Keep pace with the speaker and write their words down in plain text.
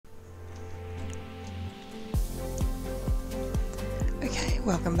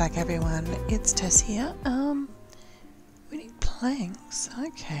Welcome back everyone, it's Tess here. We need planks.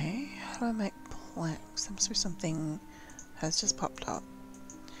 Okay, how do I make planks? There must be something has just popped up.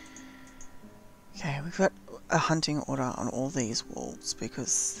 Okay, we've got a hunting order on all these wolves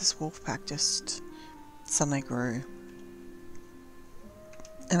because this wolf pack just suddenly grew.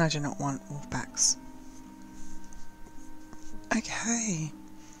 And I do not want wolf packs. Okay.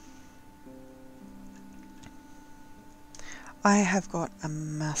 I have got a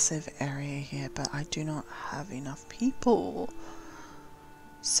massive area here, but I do not have enough people.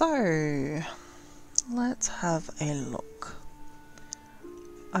 So, let's have a look.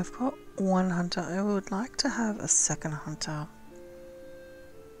 I've got one hunter. I would like to have a second hunter.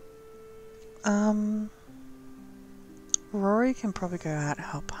 Rory can probably go out and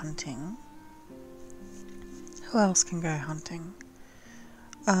help hunting. Who else can go hunting?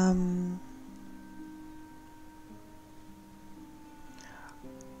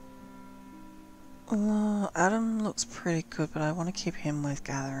 Adam looks pretty good, but I want to keep him with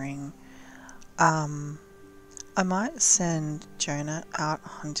gathering. I might send Jonah out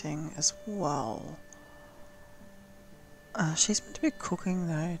hunting as well. She's meant to be cooking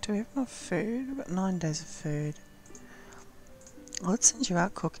though. Do we have enough food? We've got 9 days of food. Let's send you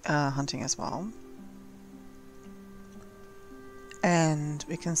out hunting as well. And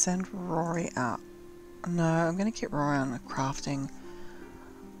we can send Rory out. No, I'm going to keep Rory on crafting.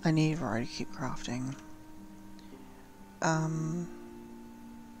 I need Rory to keep crafting.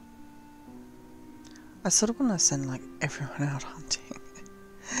 I sort of want to send like everyone out hunting.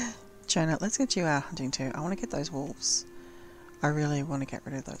 Jonah, let's get you out hunting too. I want to get those wolves. I really want to get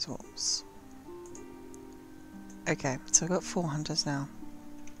rid of those wolves. Okay, so we've got 4 hunters now.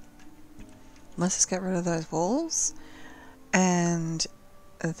 Let's just get rid of those wolves. And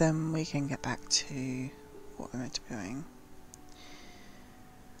then we can get back to what we're meant to be doing.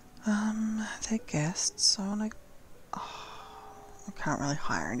 They're guests, so I want to... Oh, I can't really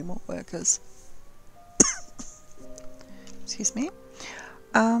hire any more workers. Excuse me.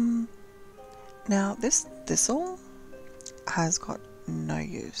 Now this thistle has got no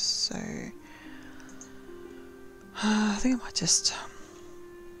use, so I think I might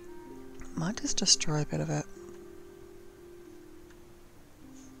just destroy a bit of it.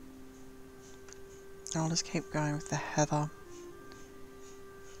 I'll just keep going with the heather.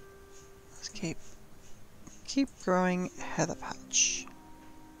 Just keep growing heather patch.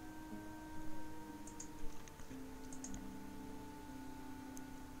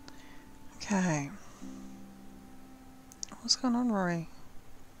 Okay. What's going on, Rory?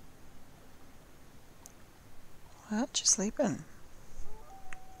 What? You sleeping?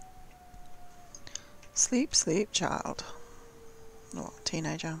 Sleep, child. Oh,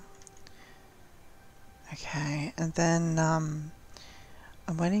 teenager. Okay, and then I'm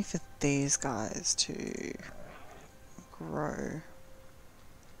waiting for these guys to grow. And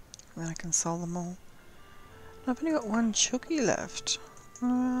then I can sell them all. I've only got 1 chookie left.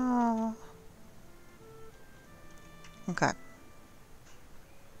 Oh. Okay.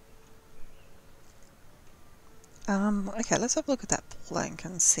 Okay, let's have a look at that plank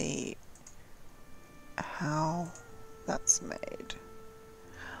and see how that's made.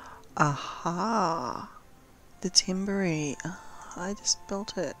 Aha! The timbery. I just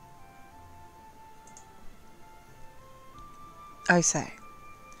built it. I say.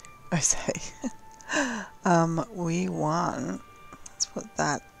 We won. Let's put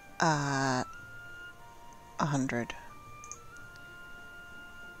that at 100.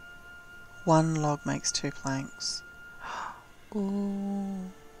 1 log makes 2 planks.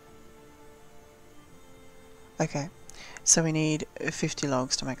 Ooh. Okay, so we need 50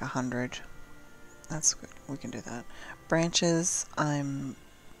 logs to make 100. That's good, we can do that. Branches, 1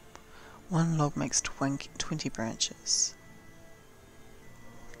 log makes 20 branches.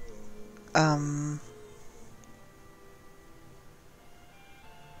 Yeah,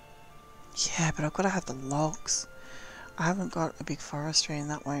 but I've got to have the logs. I haven't got a big forestry and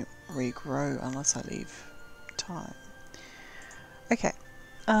that won't regrow unless I leave time. Okay.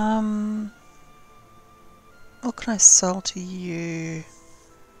 What can I sell to you?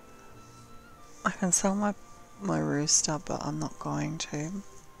 I can sell my rooster, but I'm not going to.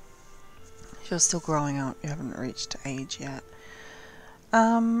 You're still growing up, you haven't reached age yet.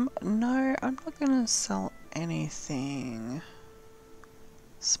 No, I'm not gonna sell anything.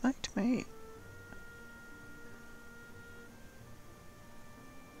 Smoked meat.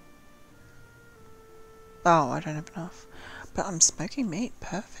 Oh, I don't have enough. But I'm smoking meat.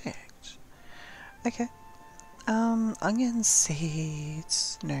 Perfect. Okay. Onion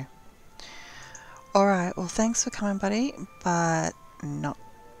seeds. No. Alright, well thanks for coming, buddy. But not.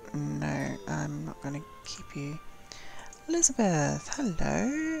 No, I'm not going to keep you. Elizabeth,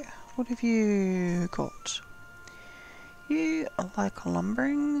 hello. What have you got? You like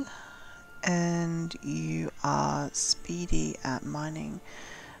lumbering, and you are speedy at mining.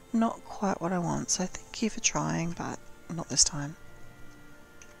 Not quite what I want, so thank you for trying, but not this time.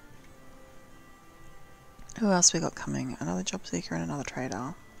 Who else we got coming? Another job seeker and another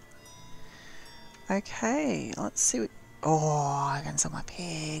trader. Okay, let's see what... Oh, I can sell my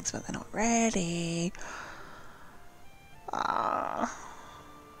pigs, but they're not ready. I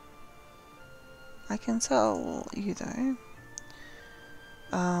can sell you though.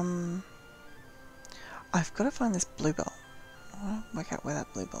 I've got to find this bluebell. I want to work out where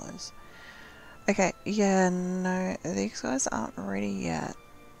that bluebell is. Okay, yeah, no, these guys aren't ready yet.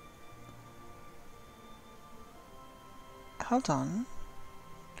 Hold on.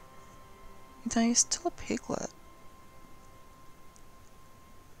 No, you're still a piglet.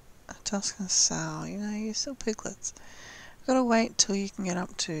 A Tuscan sow, you know, you're still piglets. I've got to wait till you can get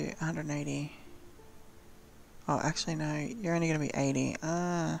up to 180. Oh, actually no, you're only going to be 80.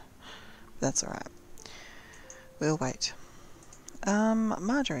 That's alright. We'll wait.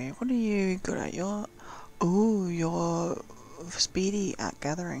 Marjorie, what are you good at? You're speedy at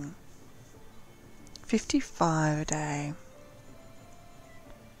gathering. 55 a day.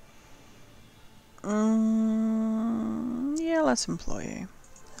 Yeah, let's employ you.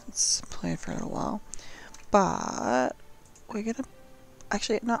 Let's employ you for a little while. But we're gonna...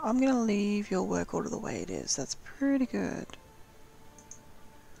 Actually, no, I'm gonna leave your work order the way it is. That's pretty good.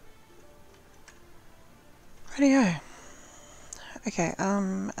 Rightio. Okay,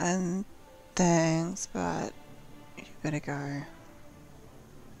 and thanks, but you better go.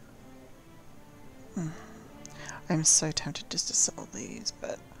 I'm so tempted just to sell these,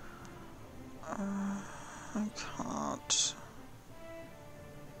 but I can't.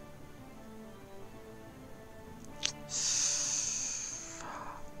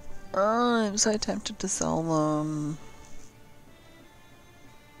 Oh, I'm so tempted to sell them.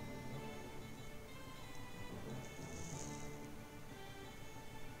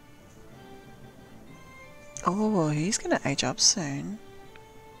 Oh, he's gonna age up soon.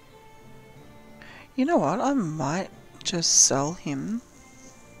 You know what? I might just sell him.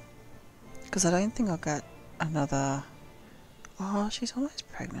 Because I don't think I'll get another... Oh, she's almost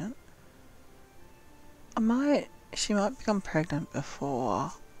pregnant. She might become pregnant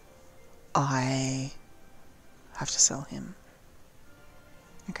before I have to sell him.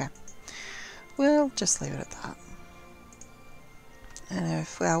 Okay. We'll just leave it at that. And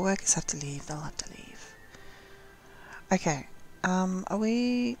if our workers have to leave, they'll have to leave. Okay. Are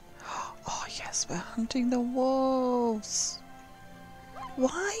we... Oh yes, we're hunting the wolves. Why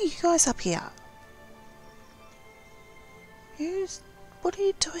are you guys up here? What are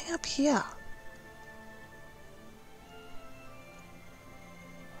you doing up here?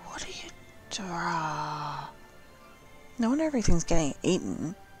 What are you doing? No wonder everything's getting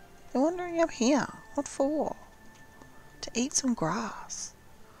eaten. They're wandering up here. What for? To eat some grass.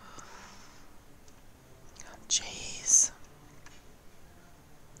 Jeez.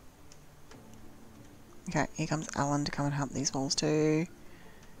 Okay, here comes Alan to come and help these wolves too.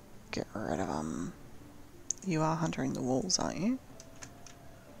 Get rid of them. You are hunting the wolves, aren't you?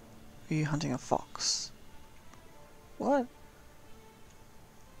 Or are you hunting a fox? What?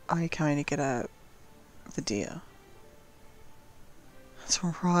 Are you coming to get the deer? It's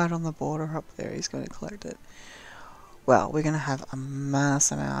right on the border up there. He's going to collect it. Well, we're going to have a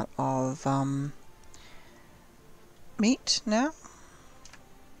mass amount of meat now.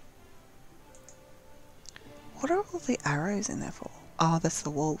 What are all the arrows in there for? Oh, that's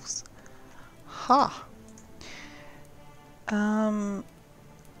the wolves. Ha!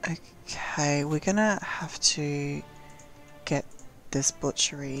 Okay, we're gonna have to get this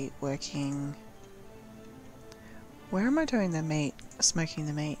butchery working. Where am I doing the meat? Smoking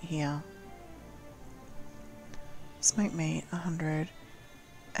the meat here. Smoked meat, 100.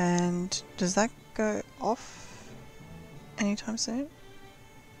 And does that go off anytime soon?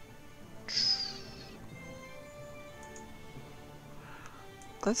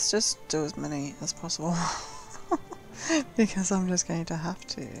 Let's just do as many as possible. Because I'm just going to have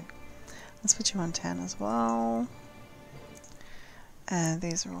to. Let's put you on 10 as well. And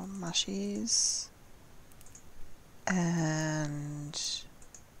these are all mushies. And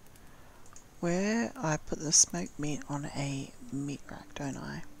where I put the smoked meat on a meat rack, don't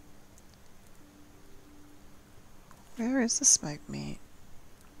I? Where is the smoked meat?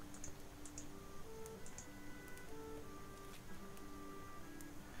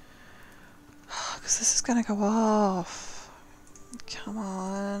 Because this is going to go off. come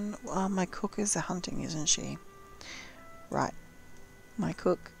on. My cook is hunting, isn't she? Right. My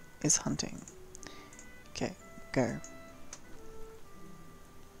cook is hunting. Okay, go.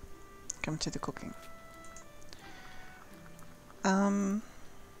 Come to the cooking.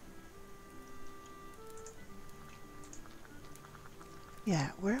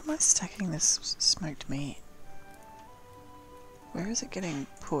 Yeah, where am I stacking this smoked meat? Where is it getting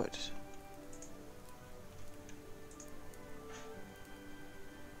put?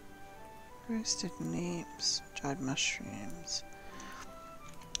 Roasted neeps, dried mushrooms.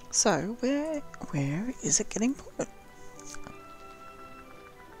 So, where is it getting put?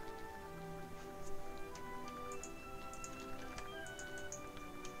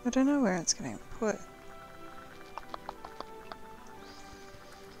 I don't know where it's getting put.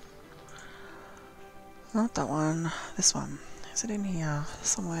 Not that one. This one. Is it in here?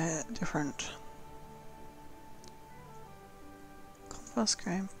 Somewhere different. Compost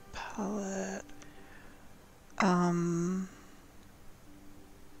grain pallet.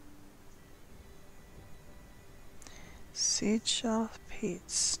 Seed shaft, peat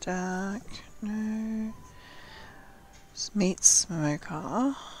stack. No. Meat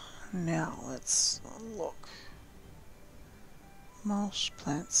smoker. Now let's look. Mulch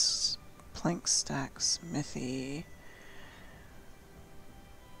plants, plank stack, smithy.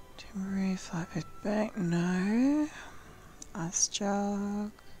 Timbery, 5-bit bank. No. Ice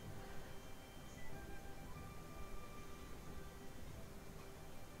jug.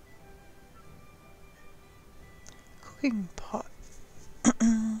 Cooking pot.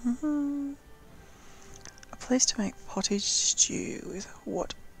 A place to make pottage stew with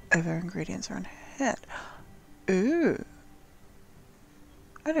whatever ingredients are on hand. Ooh.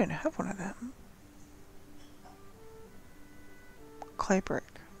 I don't have one of them. Clay brick.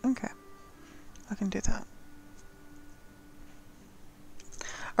 Okay. I can do that.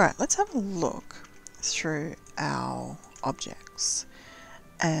 Alright, let's have a look through our objects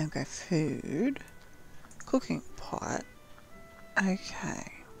and go food, cooking pot.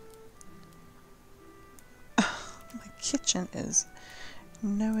 Okay. My kitchen is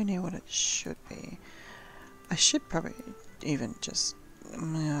nowhere near what it should be. I should probably even just...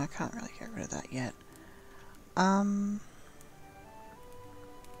 I can't really get rid of that yet. If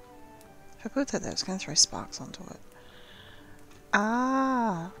I put that there, it's going to throw sparks onto it.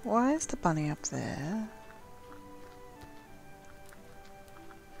 Ah, why is the bunny up there?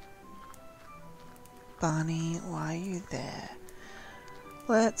 Bunny, why are you there?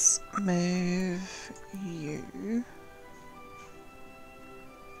 Let's move you.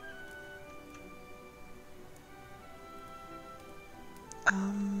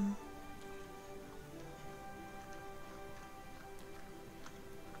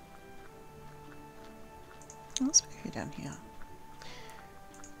 Let's move you down here.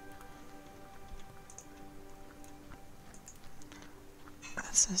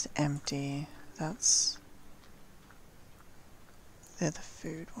 This is empty. They're the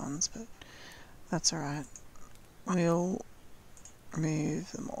food ones, but that's alright. We'll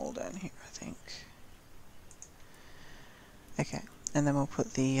move them all down here, I think. Okay, and then we'll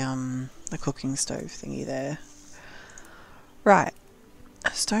put the cooking stove thingy there. Right,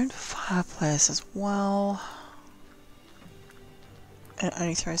 a stone fireplace as well. And it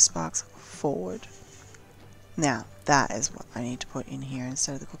only throws sparks forward. Now, that is what I need to put in here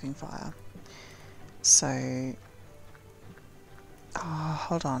instead of the cooking fire. So,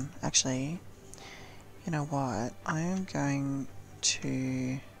 hold on, actually, you know what, I am going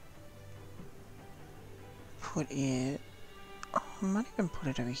to put it, I might even put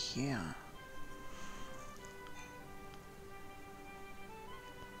it over here.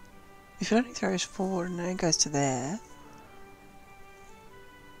 If it only throws forward and then it goes to there,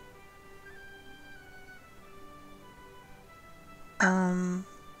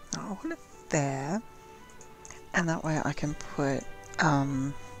 I'll put it there, and that way I can put,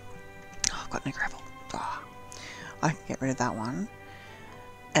 oh, I've got no gravel. Oh, I can get rid of that one,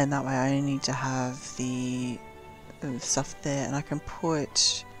 and that way I only need to have the stuff there, and I can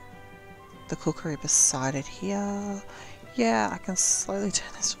put the cookery beside it here. Yeah, I can slowly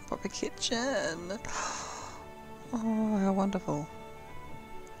turn this into a proper kitchen. Oh, how wonderful.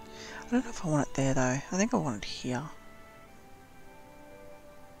 I don't know if I want it there though. I think I want it here.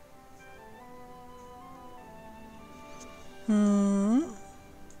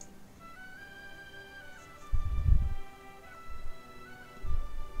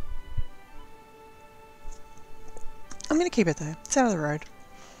 I'm gonna keep it there. It's out of the road.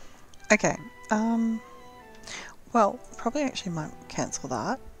 Okay. Well, probably actually might cancel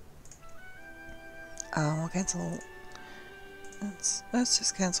that. We'll cancel Let's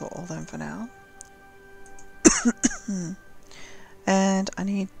just cancel all them for now. And I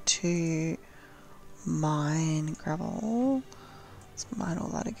need to mine gravel. Let's mine all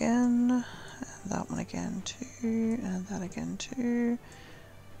that again. And that one again too. And that again too.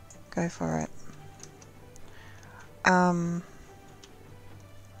 Go for it.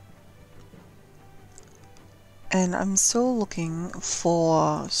 And I'm still looking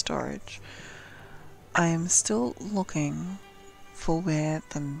for storage. I am still looking for where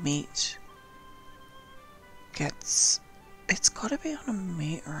the meat gets. It's gotta be on a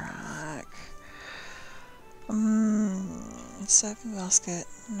meat rack. Serving basket.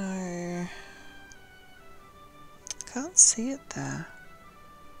 No. Can't see it there.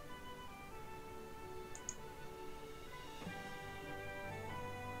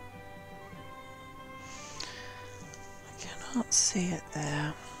 I cannot see it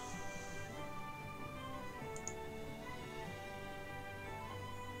there.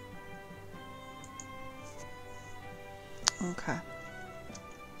 Okay.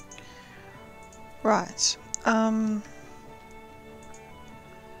 Right.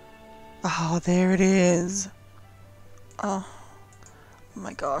 Oh, there it is. Oh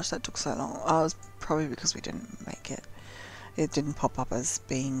my gosh, that took so long. Oh, it was probably because we didn't make it. It didn't pop up as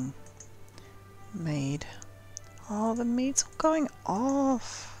being made. Oh, the meat's all going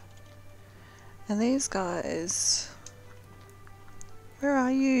off. And these guys... Where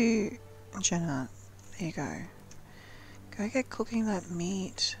are you, Jenna? There you go. Go get cooking that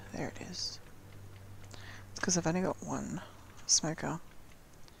meat. There it is. It's because I've only got one smoker.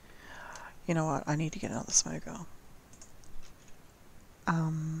 You know what? I need to get another smoker.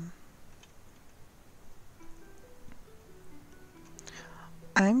 I'm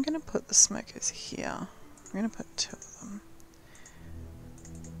going to put the smokers here. I'm going to put 2 of them.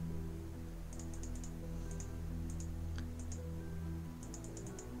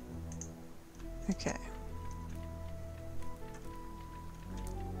 Okay.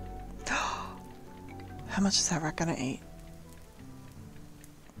 How much is that rat going to eat?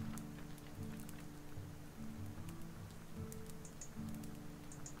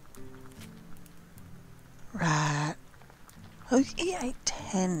 Rat. Oh, he ate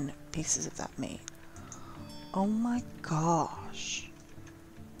 10 pieces of that meat. Oh my gosh.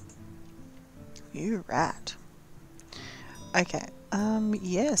 You rat. Okay,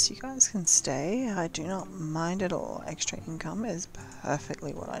 yes, you guys can stay. I do not mind at all. Extra income is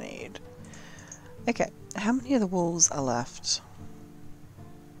perfectly what I need. Okay, how many of the wolves are left?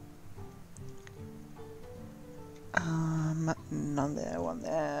 None there, one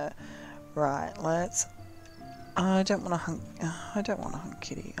there. Right, let's... I don't want to hunt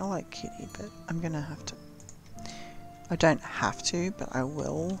Kitty. I like Kitty, but I'm gonna have to... I don't have to, but I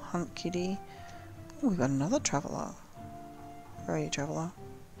will hunt Kitty. Oh, we've got another traveller. Where are you, traveller?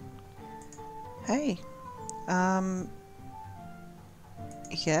 Hey.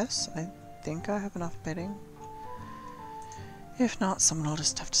 Yes, I think I have enough bedding. If not, someone will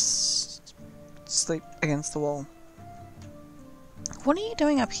just have to sleep against the wall. What are you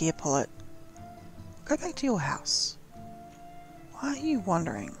doing up here, Pullet? Go back to your house. Why are you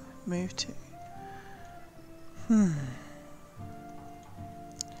wandering? Move to...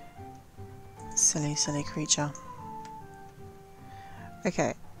 Silly, silly creature.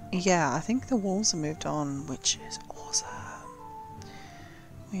 Okay, yeah, I think the wolves have moved on, which is awesome.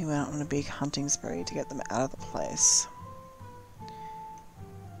 We went on a big hunting spree to get them out of the place.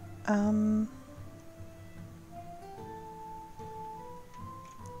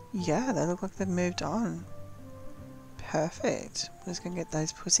 Yeah, they look like they've moved on. Perfect. We're just gonna get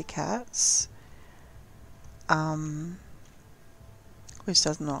those pussy cats. Which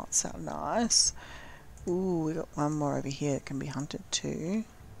does not sound nice. Ooh, we got one more over here that can be hunted too.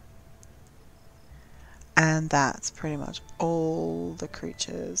 And that's pretty much all the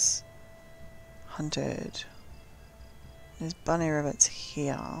creatures hunted. There's bunny rabbits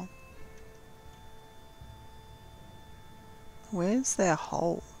here. Where's their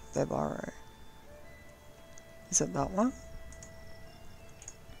hole, their burrow? Is it that one?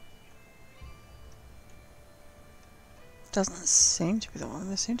 Doesn't seem to be the one.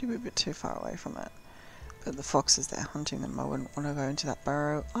 They seem to be a bit too far away from it. But the foxes, they're hunting them. I wouldn't want to go into that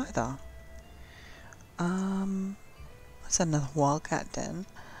burrow either. That's another wildcat den.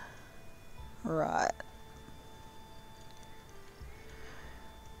 Right.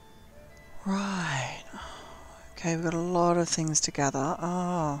 Right. Okay, we've got a lot of things to gather.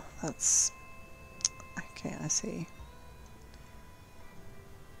 Oh, that's... Okay, I see.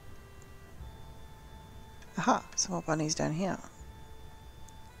 Aha, some more bunnies down here.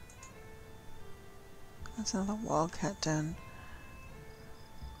 That's another wildcat den.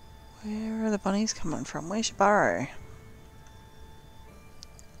 Where are the bunnies coming from? Where's your burrow?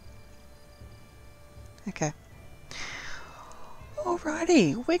 Okay.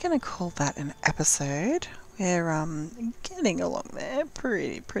 Alrighty, we're going to call that an episode. We're getting along there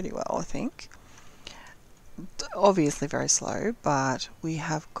pretty well, I think. Obviously very slow, but we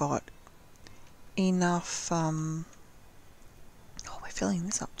have got enough. Oh, we're filling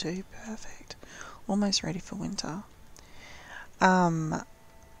this up too. Perfect. Almost ready for winter.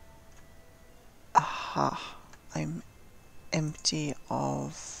 Aha. I'm empty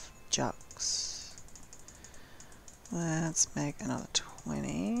of jugs. Let's make another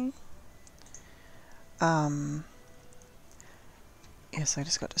 20. Yes, I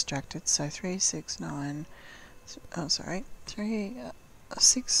just got distracted. So 3, 6, 9. Oh, sorry. 3,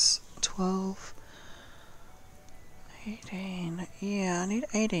 6, 12, 18. Yeah, I need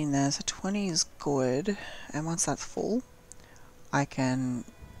 18 there. So 20 is good. And once that's full, I can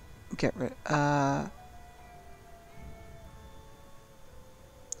get rid.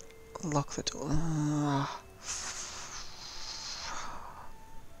 Lock the door.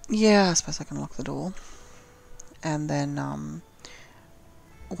 Yeah, I suppose I can lock the door. And then,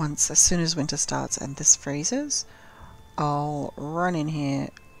 as soon as winter starts and this freezes, I'll run in here,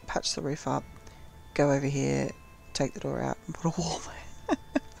 patch the roof up, go over here, take the door out and put a wall there.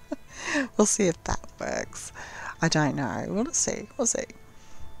 We'll see if that works. I don't know. We'll see.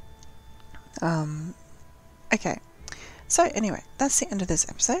 Okay. So anyway, that's the end of this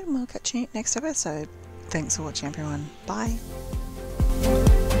episode and we'll catch you next episode. Thanks for watching everyone. Bye.